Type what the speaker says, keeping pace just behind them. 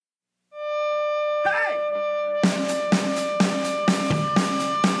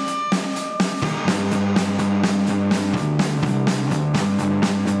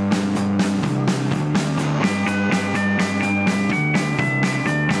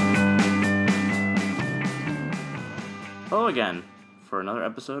again for another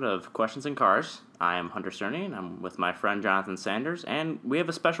episode of Questions in Cars. I am Hunter Cerny, and I'm with my friend Jonathan Sanders, and we have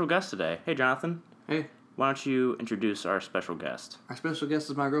a special guest today. Hey, Jonathan. Hey. Why don't you introduce our special guest? Our special guest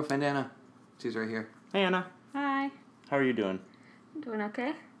is my girlfriend, Anna. She's right here. Hey, Anna. Hi. How are you doing? I'm doing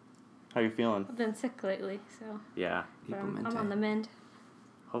okay. How are you feeling? I've been sick lately, so Yeah. I'm on the mend.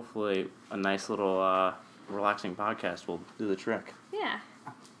 Hopefully a nice little relaxing podcast will do the trick. Yeah.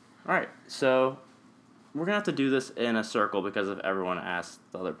 All right, so we're going to have to do this in a circle because if everyone asked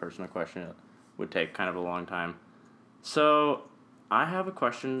the other person a question, it would take kind of a long time. So I have a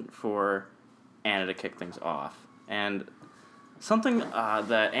question for Anna to kick things off. And something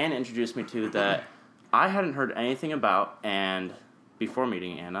that Anna introduced me to that I hadn't heard anything about and before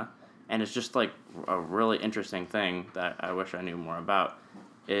meeting Anna, and it's just like a really interesting thing that I wish I knew more about,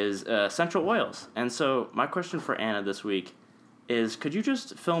 is essential oils. And so my question for Anna this week is, could you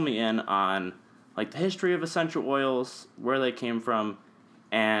just fill me in on like the history of essential oils, where they came from,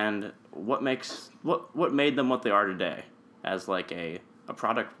 and what made them what they are today as like a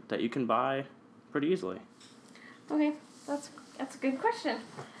product that you can buy pretty easily? Okay, that's a good question.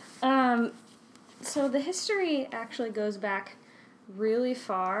 So the history actually goes back really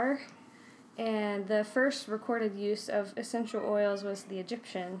far, and the first recorded use of essential oils was the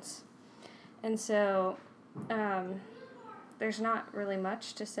Egyptians. And so there's not really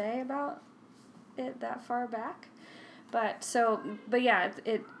much to say about it that far back. But yeah,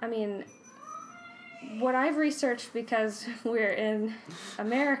 what I've researched, because we're in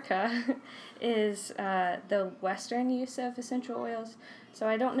America, is the Western use of essential oils. So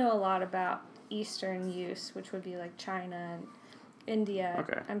I don't know a lot about Eastern use, which would be like China and India.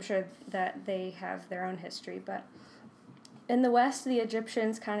 Okay. I'm sure that they have their own history, but in the West, the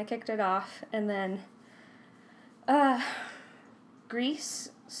Egyptians kind of kicked it off, and then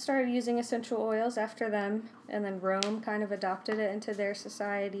Greece started using essential oils after them, and then Rome kind of adopted it into their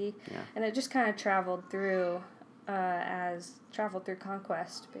society, and it just kind of traveled through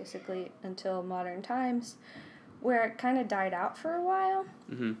conquest, basically, until modern times, where it kind of died out for a while.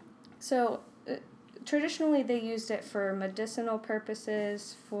 Mm-hmm. So traditionally, they used it for medicinal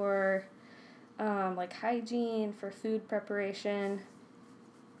purposes, for like hygiene, for food preparation,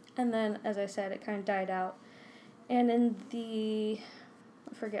 and then, as I said, it kind of died out. And in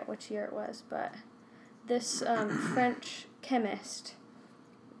I forget which year it was, but this French chemist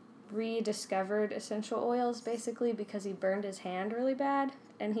rediscovered essential oils basically because he burned his hand really bad,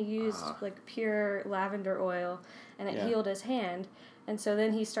 and he used like pure lavender oil, and it healed his hand. And so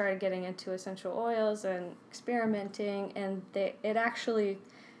then he started getting into essential oils and experimenting, and it actually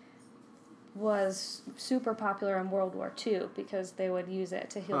was super popular in World War II because they would use it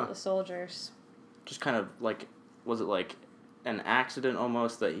to heal the soldiers. Just kind of like, was it like an accident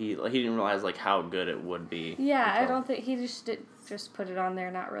almost that he didn't realize like how good it would be? Yeah, I don't think he just put it on there,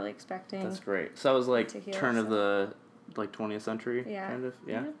 not really expecting. That's great. So that was like turn of the like 20th century, kind of.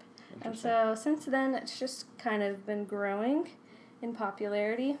 Yeah. Yep. And so since then, it's just kind of been growing in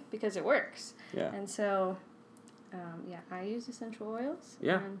popularity because it works. Yeah. And so, I use essential oils.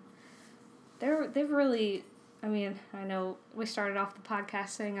 Yeah. And they've really, I know we started off the podcast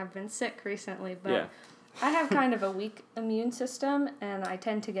saying I've been sick recently, but I have kind of a weak immune system, and I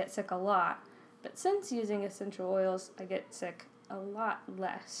tend to get sick a lot. But since using essential oils, I get sick a lot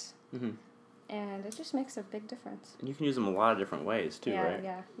less. Mm-hmm. And it just makes a big difference. And you can use them a lot of different ways, too, right?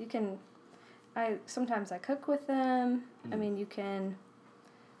 Yeah. You can... Sometimes I cook with them. Mm-hmm. You can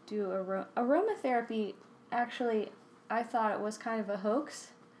do aromatherapy. Actually, I thought it was kind of a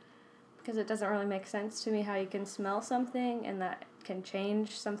hoax because it doesn't really make sense to me how you can smell something and that can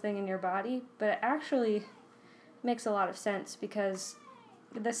change something in your body. But it actually makes a lot of sense because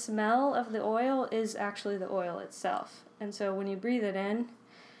the smell of the oil is actually the oil itself. And so when you breathe it in,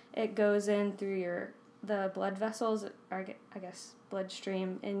 it goes in through the blood vessels, or I guess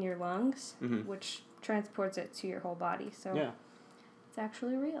bloodstream in your lungs, which transports it to your whole body. So it's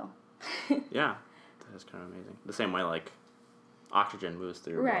actually real. Yeah, that is kind of amazing. The same way like oxygen moves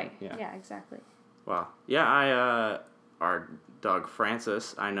through your blood. Yeah, exactly. Wow. Yeah, our dog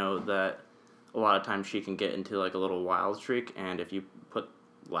Frances, I know that a lot of times she can get into like a little wild streak, and if you put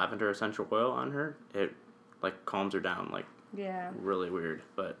lavender essential oil on her, it like calms her down, like really weird.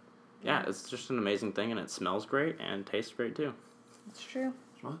 But yeah, it's just an amazing thing, and it smells great and tastes great too. It's true.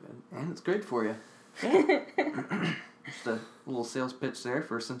 Well, and it's great for you. Yeah. Just a little sales pitch there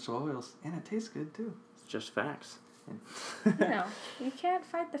for essential oils, and it tastes good too. It's just facts. You can't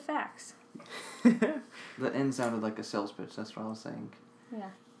fight the facts. The end sounded like a sales pitch. That's what I was saying. Yeah.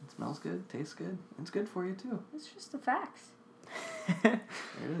 It smells good, tastes good, and it's good for you too. It's just the facts. There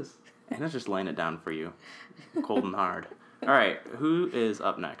it is. And it's just laying it down for you, cold and hard. All right, who is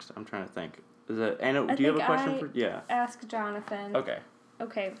up next? I'm trying to think. Is it Anna? I Do you have a think question I- for? Yeah. Ask Jonathan. Okay.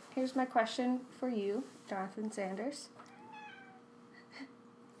 Okay, here's my question for you, Jonathan Sanders.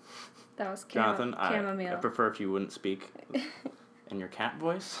 That was Jonathan, I chamomile. prefer if you wouldn't speak in your cat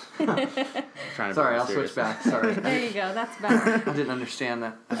voice. I'm trying to Sorry, be I'll serious. switch back. Sorry. There you go, that's better. I didn't understand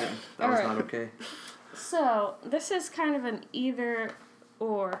that. That was Alright. not okay. So, this is kind of an either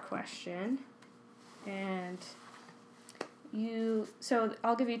or question. And so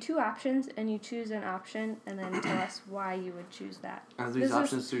I'll give you two options and you choose an option and then tell us why you would choose that. Are This these is-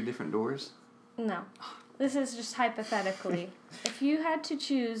 options through different doors? No. This is just hypothetically. If you had to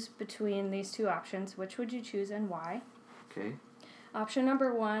choose between these two options, which would you choose and why? Okay. Option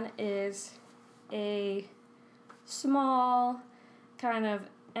number 1 is a small kind of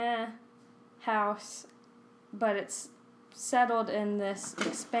house, but it's settled in this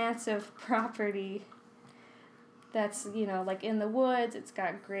expansive property that's, like in the woods. It's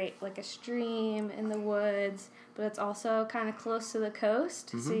got great, like a stream in the woods, but it's also kind of close to the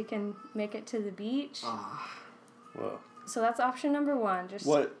coast, so you can make it to the beach. Ah. Whoa. So that's option number 1. Just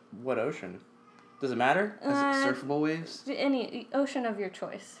What ocean? Does it matter? Is it surfable waves? any ocean of your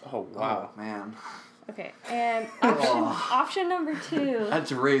choice. Oh wow. Oh, man. Okay, and option number 2. I had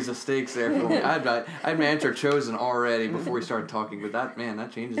to raise the stakes there for me. I had my answer chosen already before we started talking, but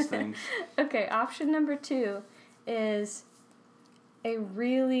that changes things. Okay, option number 2 is a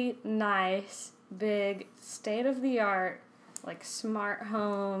really nice, big, state-of-the-art, like smart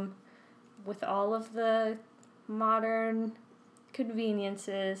home with all of the modern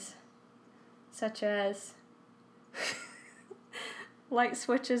conveniences, such as light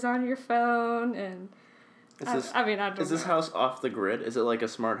switches on your phone and I don't Is this know. house off the grid? Is it like a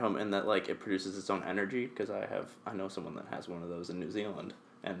smart home in that like it produces its own energy? Because I know someone that has one of those in New Zealand,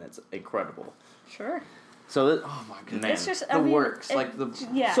 and that's incredible. Sure. So Oh, my goodness. man, It's just The works, like the...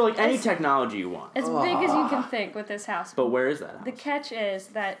 yeah. so like any as, technology you want. as big as you can think with this house. But where is that house? The catch is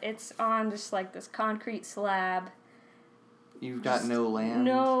that it's on just like this concrete slab. You've got no land.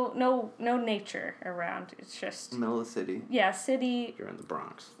 No nature around. It's just Middle of the city. city. You're in the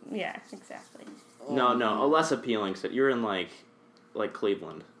Bronx. Yeah, exactly. No, a less appealing city. You're in like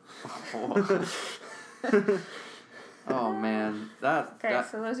Cleveland. Oh, man. Okay,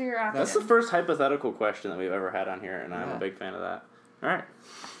 so those are your options. That's the first hypothetical question that we've ever had on here, and I'm Yeah. a big fan of that. All right.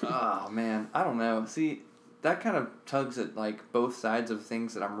 Oh, man. I don't know. See, that kind of tugs at, like, both sides of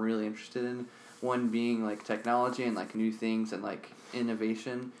things that I'm really interested in. One being, like, technology and, like, new things and, like,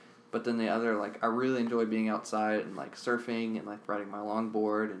 innovation. But then the other, like, I really enjoy being outside and, like, surfing and, like, riding my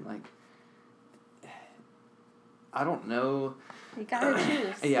longboard and, like... I don't know. You gotta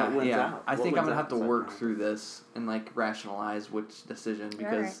choose. Yeah, What wins yeah. out? I What think I'm wins gonna out have to inside work Bronx? through this and, like, rationalize which decision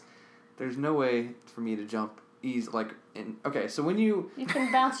because Alright. there's no way for me to jump okay, so when you... You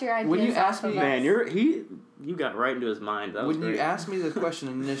can bounce your ideas When you off ask of me- us. Man, you got right into his mind. That was When great. you asked me the question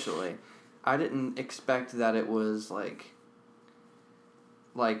initially, I didn't expect that it was like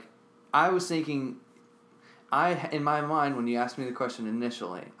I was thinking, in my mind when you asked me the question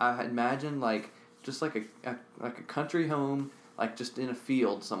initially, I had imagined like just like a country home, like just in a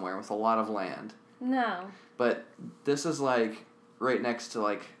field somewhere with a lot of land. No. But this is like right next to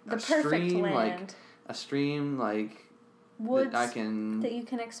like The a perfect stream, land. like a stream, like Woods that I can that you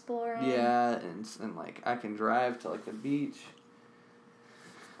can explore in. yeah, and like I can drive to like the beach.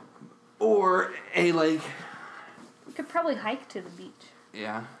 Or a like You could probably hike to the beach.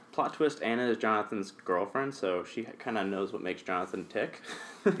 yeah. Plot twist: Anna is Jonathan's girlfriend, so she kind of knows what makes Jonathan tick.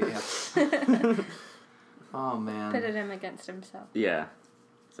 Yeah. Oh man. Pitted him against himself. Yeah,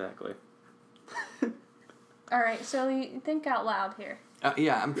 exactly. All right, so you think out loud here.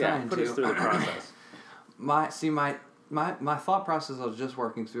 Yeah, I'm trying put to. us through the process. My thought process I was just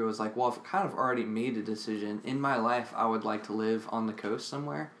working through was like, well, I've kind of already made a decision in my life. I would like to live on the coast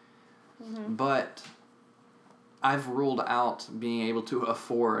somewhere, but I've ruled out being able to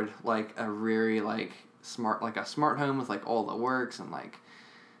afford like a very like smart home with like all the works and like,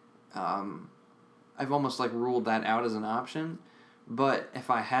 I've almost like ruled that out as an option. But if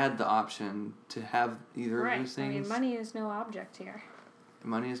I had the option to have either of those I things, mean, money is no object here.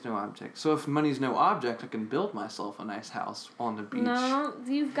 money is no object. So if money is no object, I can build myself a nice house on the beach. No,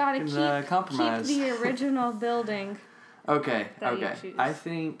 you've got to Can, keep compromise. the original building. Okay, that you okay. choose. I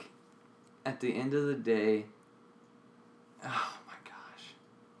think at the end of the day, oh my gosh.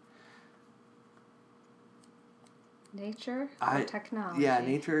 Nature or technology? Yeah,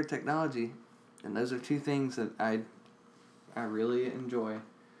 nature or technology. And those are two things that I really enjoy.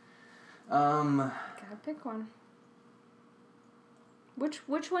 Gotta pick one.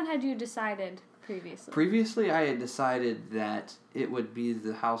 Which one had you decided previously? Previously, I had decided that it would be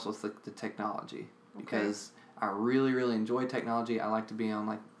the house with the technology because I really, really enjoy technology. I like to be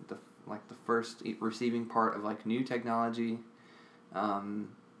on the first receiving part of like new technology.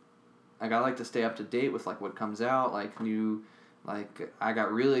 Like I like to stay up to date with like what comes out, like new. Like I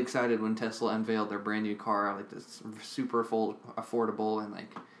got really excited when Tesla unveiled their brand new car, like this super affordable and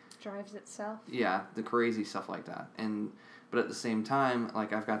like Drives itself. yeah, the crazy stuff like that. But at the same time,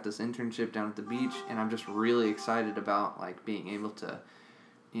 like I've got this internship down at the beach, and I'm just really excited about like being able to,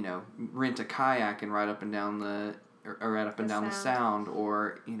 you know, rent a kayak and ride up and down the sound,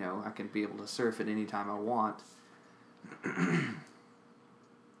 or you know, I can be able to surf at any time I want.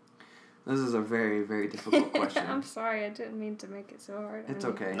 This is a very, very difficult question. I'm sorry, I didn't mean to make it so hard. It's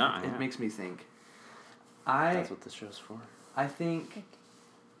okay. No, it makes me think. That's what this show's for. I think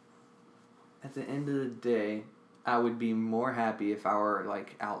at the end of the day, I would be more happy if I were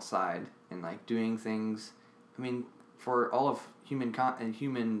like outside and like doing things. I mean, for all of human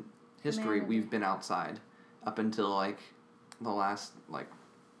history, Humanity. we've been outside up until like the last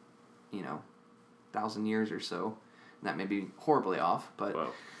 1,000 years or so. And that may be horribly off, but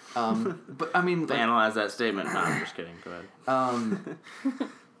Whoa. but I mean, To analyze that statement, no, I'm just kidding. Go ahead.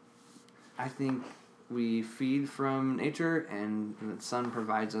 I think we feed from nature, and the sun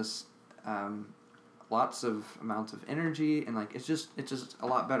provides us lots of amounts of energy, and like it's just a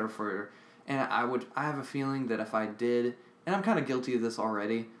lot better for. And I have a feeling that if I did, and I'm kind of guilty of this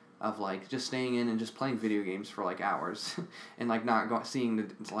already, of like just staying in and just playing video games for like hours, and like not seeing the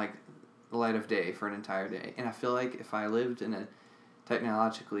light of day for an entire day. And I feel like if I lived in a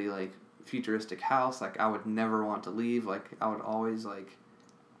technologically like futuristic house, like I would never want to leave. Like I would always like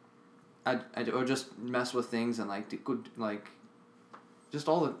I would just mess with things and like just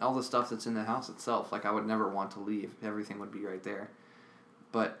all the stuff that's in the house itself. Like I would never want to leave. Everything would be right there.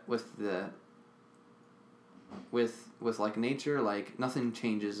 But with like nature, like nothing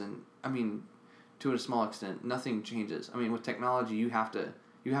changes, and I mean to a small extent nothing changes. I mean with technology you have to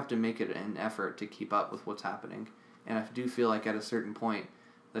make it an effort to keep up with what's happening. And I do feel like at a certain point,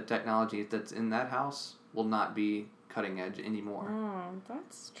 the technology that's in that house will not be cutting edge anymore. Oh,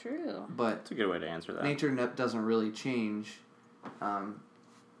 that's true. But That's a good way to answer that. nature doesn't really change. And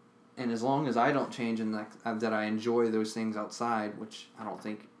as long as I don't change and that I enjoy those things outside, which I don't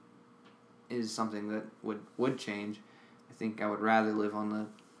think is something that would change, I think I would rather live on the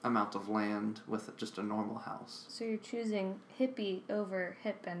amount of land with just a normal house. So you're choosing hippie over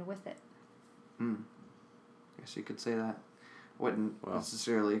hip and with it. Guess you could say that. Wouldn't Well.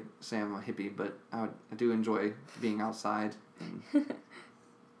 necessarily say I'm a hippie, but I do enjoy being outside. And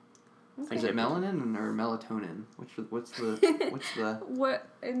is it melanin or melatonin? What's the What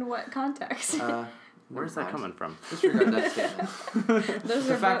in what context? Where's that coming from? Disregard that statement. Those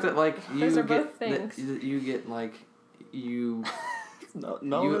The are fact both, that like those you are both get things. you get like you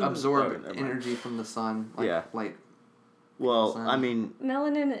No, absorb energy from the sun. Like, Yeah. Light. Well, sun. I mean,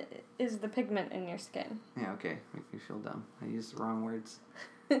 Melanin is the pigment in your skin. Yeah. Okay. Make me feel dumb. I used the wrong words.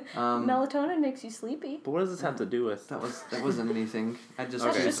 Melatonin makes you sleepy. but what does this have to do with? That wasn't anything. I just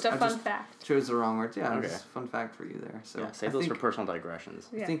That's Okay. just a fun fact. chose the wrong words. Yeah, Okay. it's a fun fact for you there. So Yeah, save I those for think, personal digressions.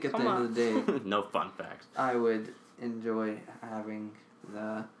 I Yeah, think at the come end on. of the day, No fun facts. I would enjoy having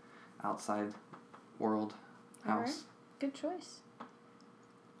the outside world All right. house. Good choice.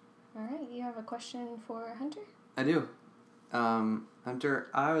 All right, you have a question for Hunter? I do. Hunter,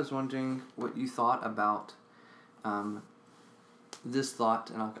 I was wondering what you thought about this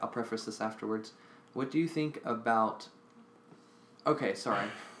thought, and I'll preface this afterwards. What do you think about... Okay, sorry.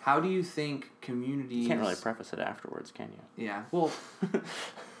 How do you think communities... You can't really preface it afterwards, can you? Yeah, well,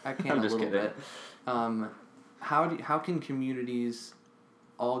 I can I'm a just little kidding. bit. How can communities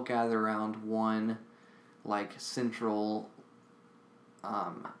all gather around one, like, central,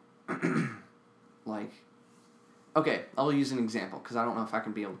 like... Okay, I'll use an example, because I don't know if I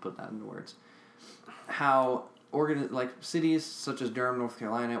can be able to put that into words. How cities such as Durham, North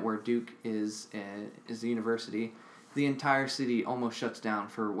Carolina, where Duke is the university, the entire city almost shuts down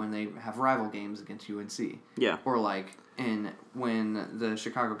for when they have rival games against UNC. Yeah. Or like when the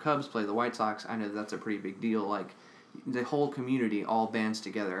Chicago Cubs play the White Sox, I know that's a pretty big deal. Like the whole community all bands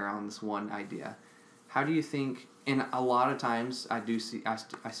together around this one idea. How do you think? And a lot of times I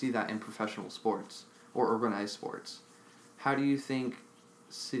see that in professional sports or organized sports. How do you think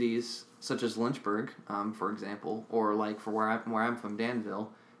cities such as Lynchburg, for example, or like for where I'm from,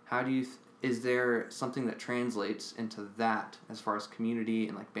 Danville, how do you is there something that translates into that as far as community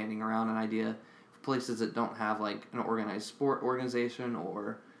and like banding around an idea for places that don't have like an organized sport organization?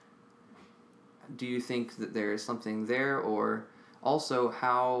 Or do you think that there is something there? Or also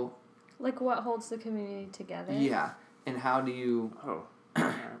how Like what holds the community together? Yeah. And how do you, Oh.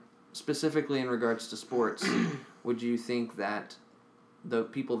 specifically in regards to sports, would you think that the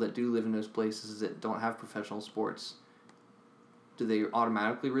people that do live in those places that don't have professional sports, do they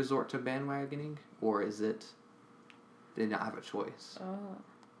automatically resort to bandwagoning? Or is it they not have a choice? Oh.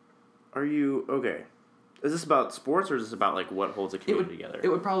 Are you okay? Is this about sports or is this about like what holds a community together? It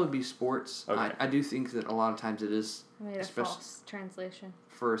would probably be sports. Okay. I do think that a lot of times it is, I made a false translation.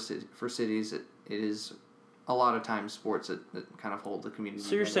 for cities, it is a lot of times sports that kind of hold the community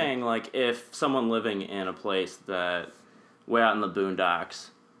So you're together. saying like if someone living in a place that way out in the boondocks,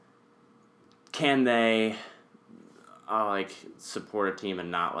 can they like support a team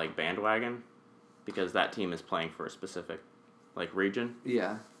and not like bandwagon because that team is playing for a specific like region?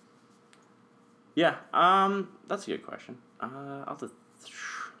 Yeah. Yeah, that's a good question. I'll have to...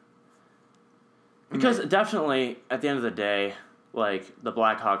 Because definitely, at the end of the day, like, the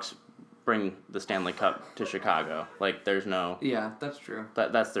Blackhawks bring the Stanley Cup to Chicago. Like, there's no... Yeah, that's true.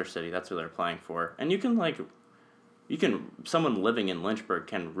 That's their city. That's who they're playing for. And you can, like... Someone living in Lynchburg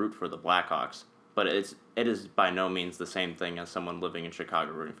can root for the Blackhawks, but it is by no means the same thing as someone living in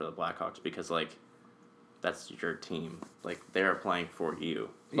Chicago rooting for the Blackhawks because, like, that's your team. Like, they're playing for you.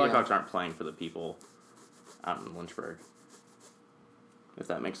 Blackhawks aren't playing for the people out in Lynchburg. If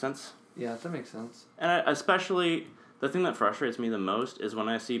that makes sense. Yeah, that makes sense. And especially, the thing that frustrates me the most is when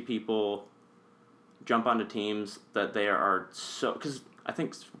I see people jump onto teams that they are so... Because I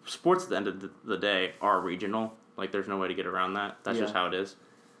think sports at the end of the day are regional. Like, there's no way to get around that. That's just how it is.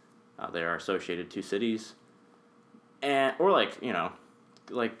 They are associated to cities. Or, like, you know...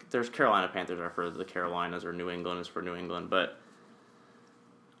 Like, there's Carolina Panthers are for the Carolinas, or New England is for New England, but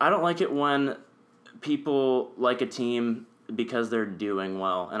I don't like it when people like a team because they're doing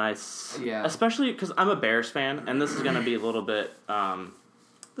well, and especially because I'm a Bears fan, and this is going to be a little bit,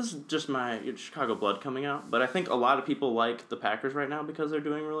 this is just my Chicago blood coming out, but I think a lot of people like the Packers right now because they're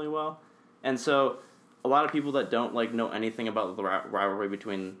doing really well, and so a lot of people that don't, like, know anything about the rivalry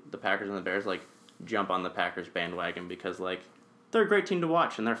between the Packers and the Bears, like, jump on the Packers bandwagon because, like, they're a great team to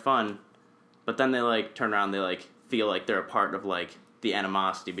watch, and they're fun, but then they, like, turn around, they, like, feel like they're a part of, like, the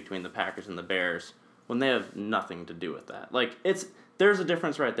animosity between the Packers and the Bears when they have nothing to do with that. Like, there's a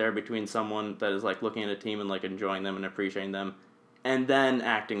difference right there between someone that is, like, looking at a team and, like, enjoying them and appreciating them, and then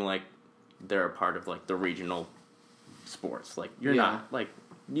acting like they're a part of, like, the regional sports. Like, you're not, like,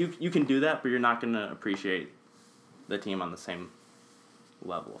 you can do that, but you're not going to appreciate the team on the same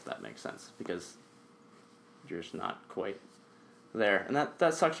level, if that makes sense, because you're just not quite there. And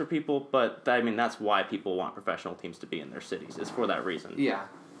that sucks for people, but that's why people want professional teams to be in their cities, is for that reason. Yeah.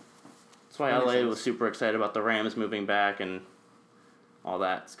 That's why LA was super excited about the Rams moving back and all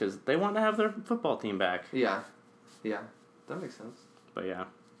that. It's because they want to have their football team back. Yeah. Yeah. That makes sense. But yeah.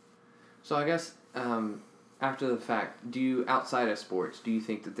 So I guess, after the fact, outside of sports, do you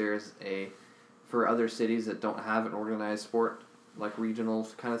think that there's for other cities that don't have an organized sport, like regional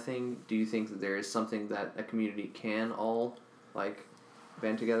kind of thing, do you think that there is something that a community can all, like,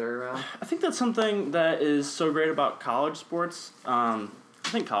 band together around? I think that's something that is so great about college sports. I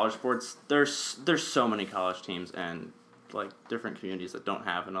think college sports, there's so many college teams and, like, different communities that don't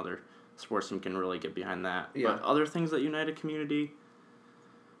have another sports team can really get behind that. Yeah. But other things that unite a community,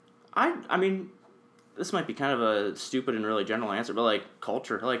 I mean, this might be kind of a stupid and really general answer, but, like,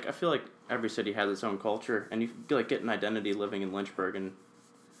 culture. Like, I feel like every city has its own culture, and you, like, get an identity living in Lynchburg and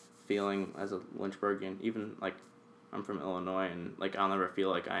feeling as a Lynchburgian. Even, like, I'm from Illinois, and, like, I'll never feel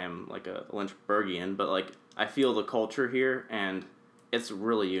like I am, like, a Lynchburgian, but, like, I feel the culture here, and it's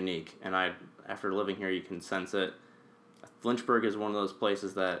really unique, and after living here, you can sense it. Lynchburg is one of those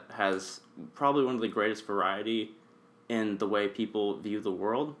places that has probably one of the greatest variety in the way people view the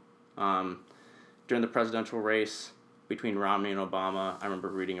world. During the presidential race between Romney and Obama, I remember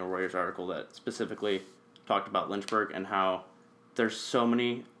reading a Reuters article that specifically talked about Lynchburg and how there's so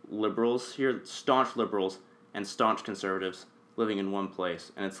many liberals here, staunch liberals and staunch conservatives living in one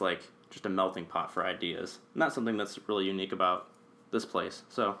place, and it's like just a melting pot for ideas. And that's something that's really unique about this place.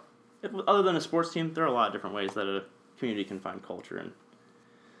 So, other than a sports team, there are a lot of different ways that a community can find culture and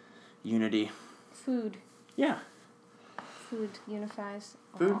unity. Food. Yeah. Food unifies.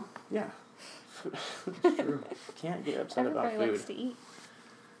 Food? All. Yeah. It's true. Can't get upset Everybody about food. likes to eat.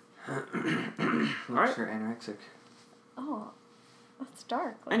 Unless you're anorexic. Oh, that's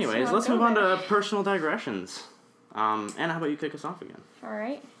dark. Anyways, let's move on to personal digressions. Anna, how about you kick us off again? All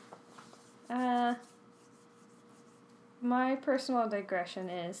right. My personal digression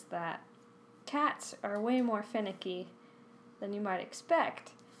is that cats are way more finicky than you might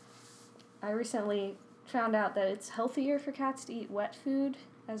expect. I recently found out that it's healthier for cats to eat wet food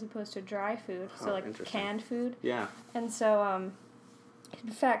as opposed to dry food, so like canned food. Yeah. And so,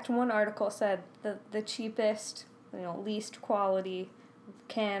 in fact, one article said that the cheapest, least quality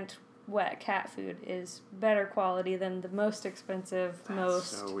canned wet cat food is better quality than the most expensive, That's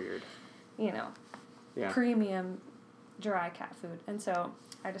so weird. Premium dry cat food. And so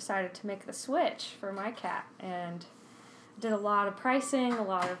I decided to make the switch for my cat and did a lot of pricing,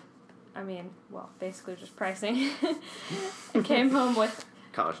 basically just pricing. I came home with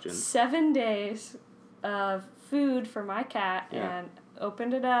college students. 7 days of food for my cat and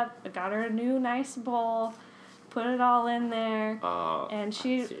opened it up. I got her a new nice bowl, put it all in there, and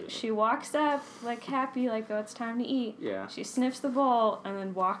she walks up like happy, like, oh, it's time to eat. Yeah. She sniffs the bowl and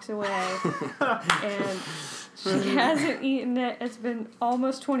then walks away, and she hasn't eaten it. It's been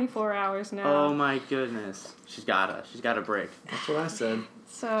almost 24 hours now. Oh my goodness. She's got a break. That's what I said.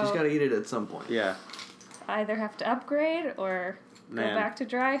 So she's got to eat it at some point. Yeah. Either have to upgrade or go back to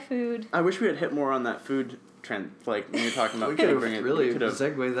dry food. I wish we had hit more on that food trend, like when you're talking about. We could have really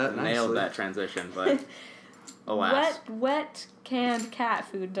segued that nicely. Nailed that transition, but alas. Wet canned cat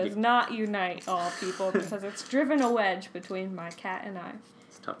food does not unite all people because it's driven a wedge between my cat and I.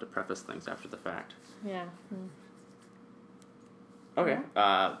 It's tough to preface things after the fact. Yeah. Okay.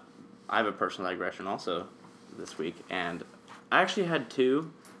 I have a personal digression also this week, and I actually had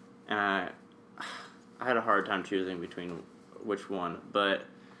two, and I had a hard time choosing between which one, but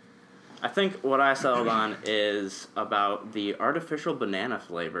I think what I settled on is about the artificial banana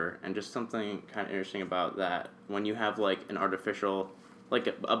flavor, and just something kind of interesting about that. When you have like an artificial, like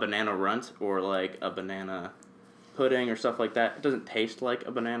a banana runt or like a banana pudding or stuff like that, it doesn't taste like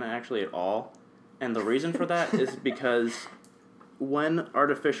a banana actually at all. And the reason for that is because when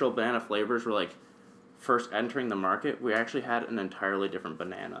artificial banana flavors were like first entering the market, we actually had an entirely different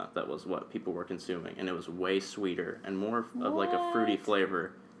banana that was what people were consuming, and it was way sweeter and more of like a fruity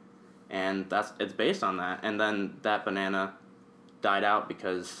flavor. And it's based on that. And then that banana died out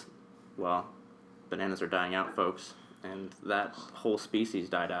because, well, bananas are dying out, folks. And that whole species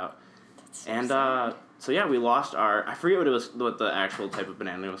died out. That's so and sad. so yeah, we lost I forget what the actual type of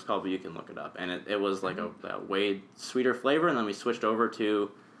banana was called, but you can look it up. And it was like a way sweeter flavor. And then we switched over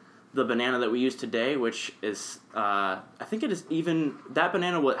to the banana that we use today, which is, I think it is even, that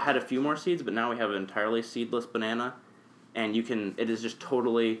banana had a few more seeds, but now we have an entirely seedless banana. And it is just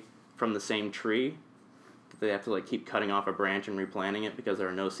totally from the same tree. They have to like keep cutting off a branch and replanting it because there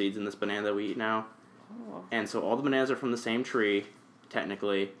are no seeds in this banana that we eat now. Oh. And so all the bananas are from the same tree,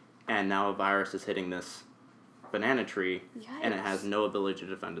 technically, and now a virus is hitting this banana tree, and it has no ability to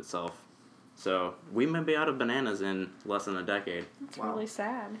defend itself. So we may be out of bananas in less than a decade. That's really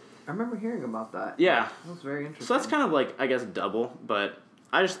sad. I remember hearing about that. Yeah. That was very interesting. So that's kind of like, I guess, double, but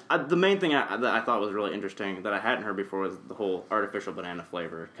the main thing that I thought was really interesting that I hadn't heard before was the whole artificial banana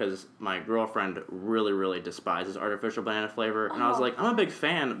flavor, because my girlfriend really, really despises artificial banana flavor, and I was like, I'm a big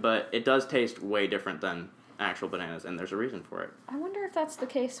fan, but it does taste way different than actual bananas, and there's a reason for it. I wonder if that's the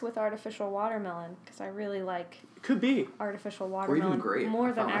case with artificial watermelon, because I really like Could be. artificial watermelon grape. more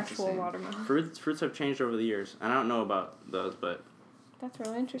I than found that's the actual same. watermelon. Fruits have changed over the years, and I don't know about those, but That's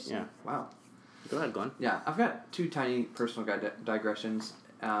really interesting. yeah. Wow. Go ahead, Glenn. Yeah, I've got two tiny personal digressions.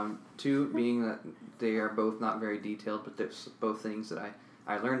 Two being that they are both not very detailed, but there's both things that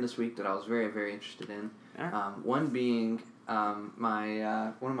I learned this week that I was very, very interested in. Yeah. One being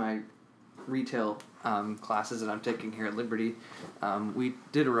my one of my retail classes that I'm taking here at Liberty. We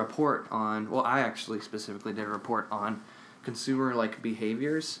did a report on, well, I actually specifically did a report on consumer like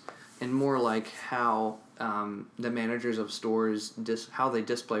behaviors and more like how the managers of stores how they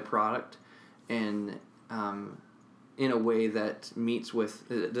display product and in a way that meets with,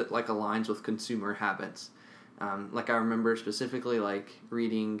 that like aligns with consumer habits. Like I remember specifically like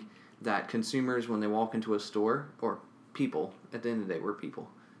reading that consumers, when they walk into a store, or people, at the end of the day, we're people,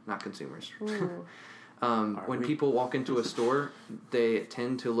 not consumers. When people walk into a store, they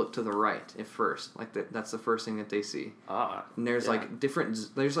tend to look to the right at first. Like that's the first thing that they see. And there's like different,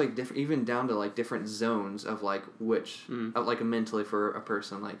 even down to like different zones of like which, of like mentally for a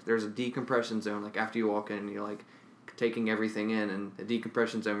person. Like there's a decompression zone, like after you walk in, you're like taking everything in, and a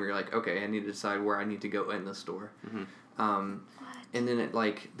decompression zone where you're like, okay, I need to decide where I need to go in the store. And then it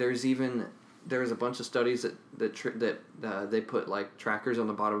like, there's a bunch of studies that they put like trackers on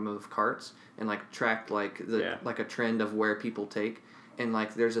the bottom of carts and like tracked like like a trend of where people take, and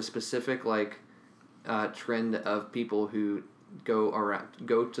like there's a specific like trend of people who go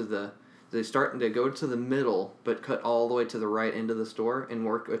to They go to the middle, but cut all the way to the right end of the store and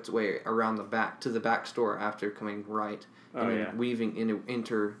work its way around the back to the back store after coming right. And then weaving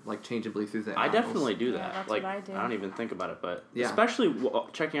interchangeably through the aisles. I definitely do that. Yeah, that's like what I do. I don't even think about it, but Yeah. especially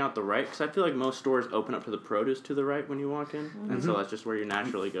checking out the right, because I feel like most stores open up to the produce to the right when you walk in, and so that's just where you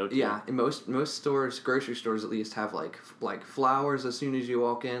naturally go to. Yeah, and most stores, grocery stores at least, have like flowers as soon as you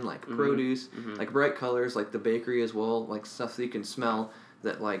walk in, like produce, like bright colors, like the bakery as well, like stuff that you can smell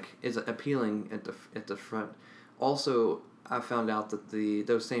that like is appealing at the front. Also, I found out that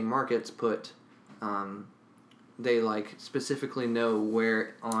those same markets put. They like specifically know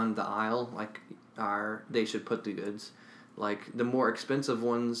where on the aisle they should put the goods. Like the more expensive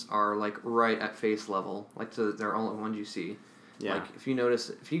ones are like right at face level, like they're only ones you see. Yeah. Like if you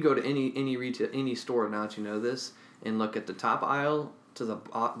go to any retail store now that you know this and look at the top aisle to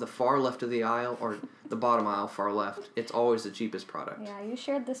the far left of the aisle or the bottom aisle far left, it's always the cheapest product. Yeah, you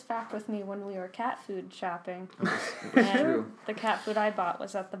shared this fact with me when we were cat food shopping. It's true. The cat food I bought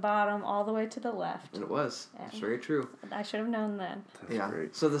was at the bottom all the way to the left. And it was. It's very true. I should have known then. That's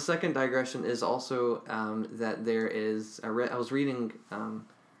great. So the second digression is also that there is. I was reading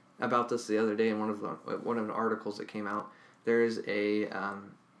about this the other day in one of the articles that came out. There's a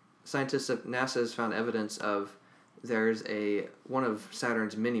scientists at NASA has found evidence of there's one of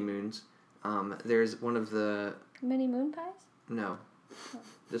Saturn's mini moons. There's one of the mini moon pies. No,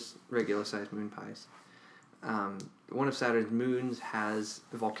 just regular sized moon pies. One of Saturn's moons has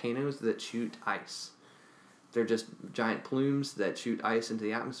volcanoes that shoot ice. They're just giant plumes that shoot ice into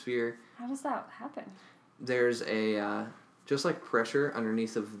the atmosphere. How does that happen? There's just like pressure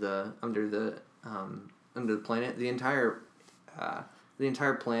underneath of under the planet. The entire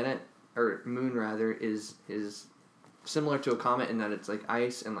planet or moon rather is similar to a comet in that it's like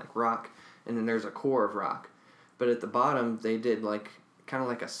ice and like rock, and then there's a core of rock. But at the bottom, they did like kind of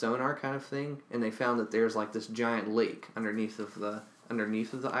like a sonar kind of thing, and they found that there's like this giant lake underneath of the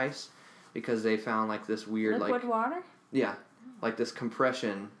ice, because they found like this weird liquid water. Yeah, like this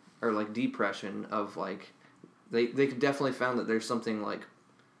compression or like depression of like they could definitely found that there's something like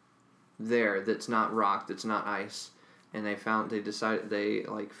there that's not rock, that's not ice, and they found that it's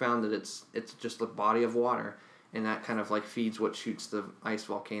just a body of water, and that kind of like feeds what shoots the ice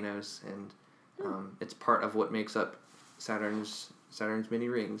volcanoes, and it's part of what makes up Saturn's many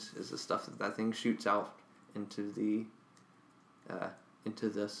rings is the stuff that thing shoots out into the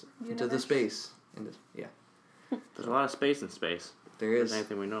space. There's a lot of space in space. There is. There's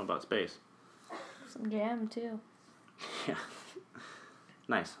anything we know about space. Some jam too. Yeah.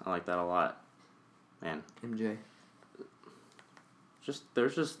 Nice. I like that a lot. Man. MJ.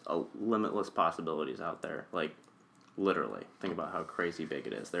 There's just limitless possibilities out there. Like, literally. Think about how crazy big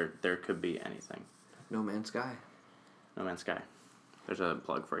it is. There could be anything. No Man's Sky. No Man's Sky. There's a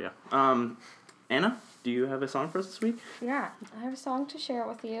plug for you. Anna, do you have a song for us this week? Yeah, I have a song to share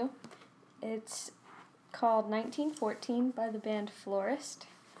with you. It's called 1914 by the band Florist.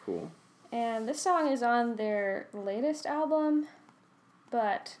 Cool. And this song is on their latest album,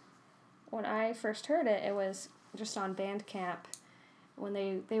 but when I first heard it, it was just on Bandcamp when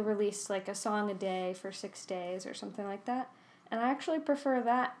they released like a song a day for 6 days or something like that. And I actually prefer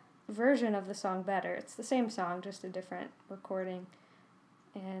that version of the song better. It's the same song, just a different recording.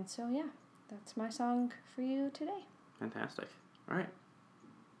 And so, yeah, that's my song for you today. Fantastic. All right.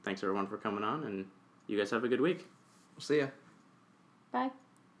 Thanks, everyone, for coming on, and you guys have a good week. We'll see ya. Bye.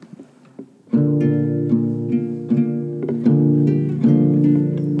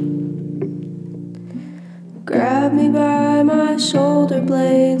 Grab me by my shoulder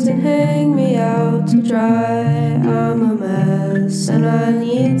blades and hang me out to dry. I'm a mess and I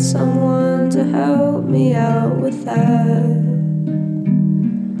need someone to help me out with that.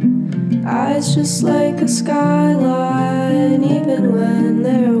 Eyes just like a skyline, even when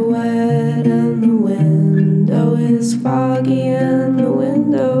they're wet, and the window is foggy and the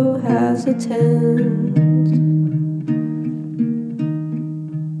window has a tint.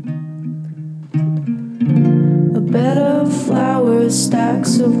 A bed of flowers,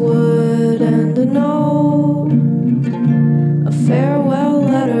 stacks of wood, and a note. A farewell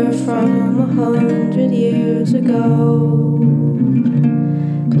letter from 100 years ago.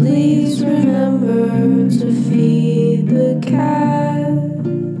 Please remember to feed the cat.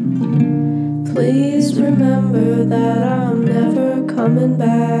 Please remember that I'm never coming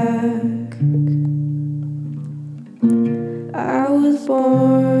back. I was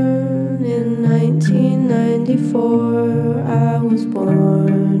born in 1994. I was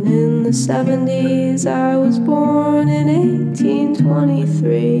born in the 70s. I was born in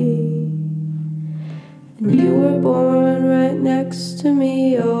 1823. And you were born right next to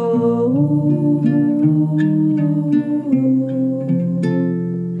me. Oh.